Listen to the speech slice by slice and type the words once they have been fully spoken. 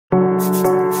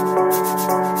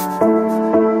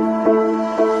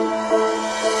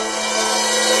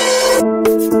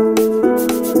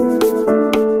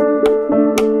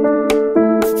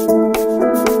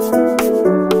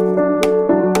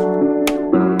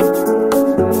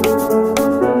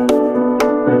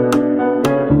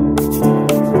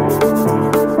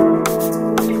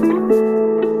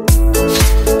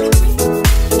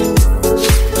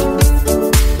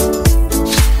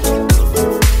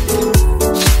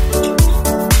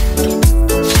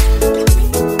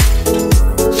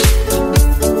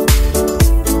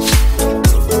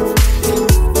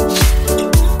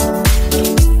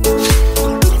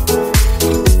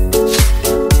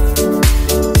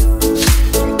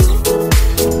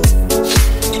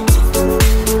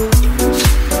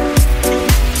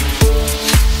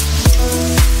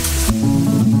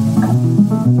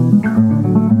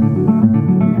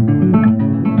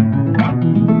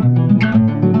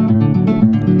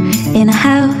In a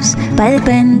house by the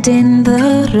bend in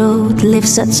the road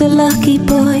lives such a lucky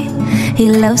boy. He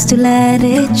loves to let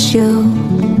it show.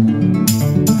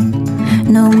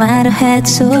 No matter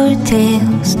heads or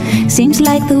tails, seems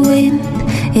like the wind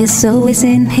is always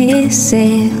in his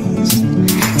sails.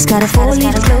 He's got a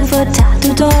four-leaf clover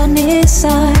tattooed on his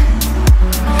arm.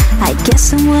 I guess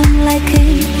someone like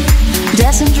him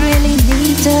doesn't really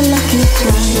need a lucky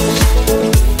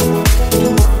charm.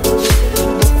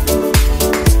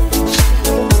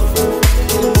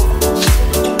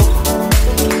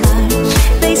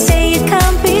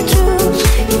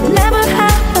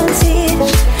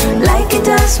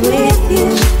 With you,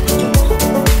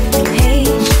 hey,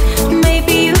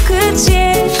 maybe you could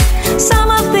share some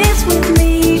of this with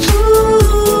me.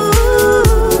 Ooh,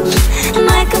 and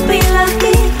I could be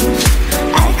lucky,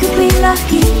 I could be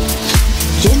lucky,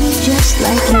 Jimmy, just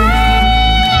like you.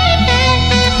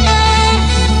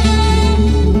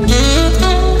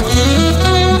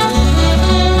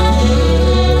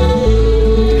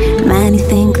 Many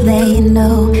think they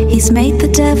know he's made the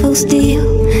devil's deal,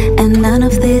 and none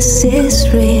of this is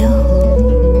real.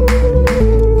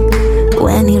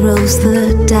 When he rolls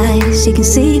the dice, you can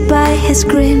see by his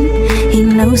grin, he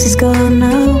knows he's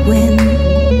gonna win.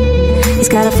 He's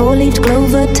got a four-leaf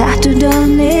clover tattooed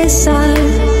on his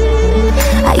arm.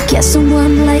 I guess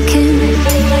someone like him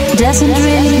doesn't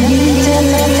really need a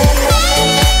lot.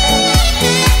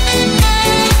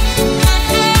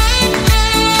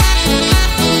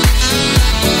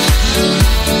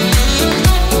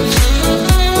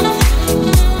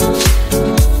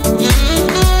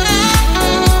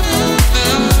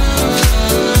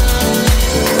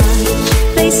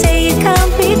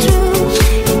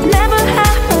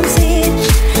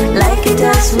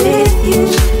 With you,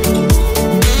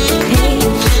 hey,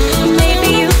 maybe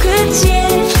you could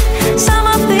share some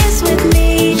of this with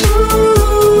me.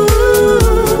 Ooh,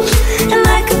 and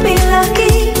I could be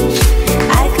lucky,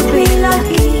 I could be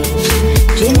lucky,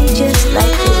 Jimmy, just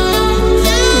like you.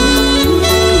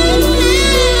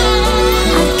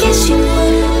 I guess you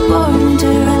were born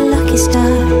under a lucky star.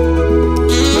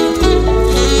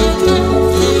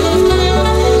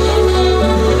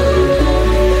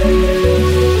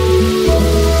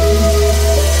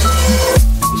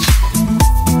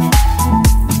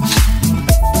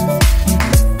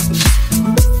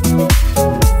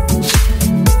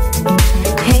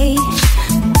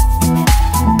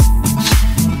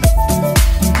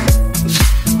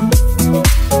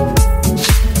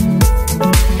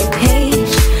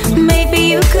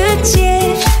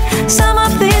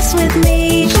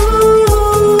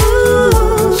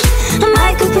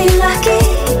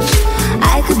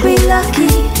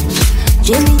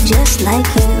 Jimmy, just like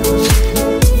you.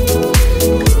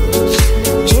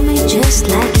 Jimmy, just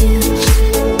like you.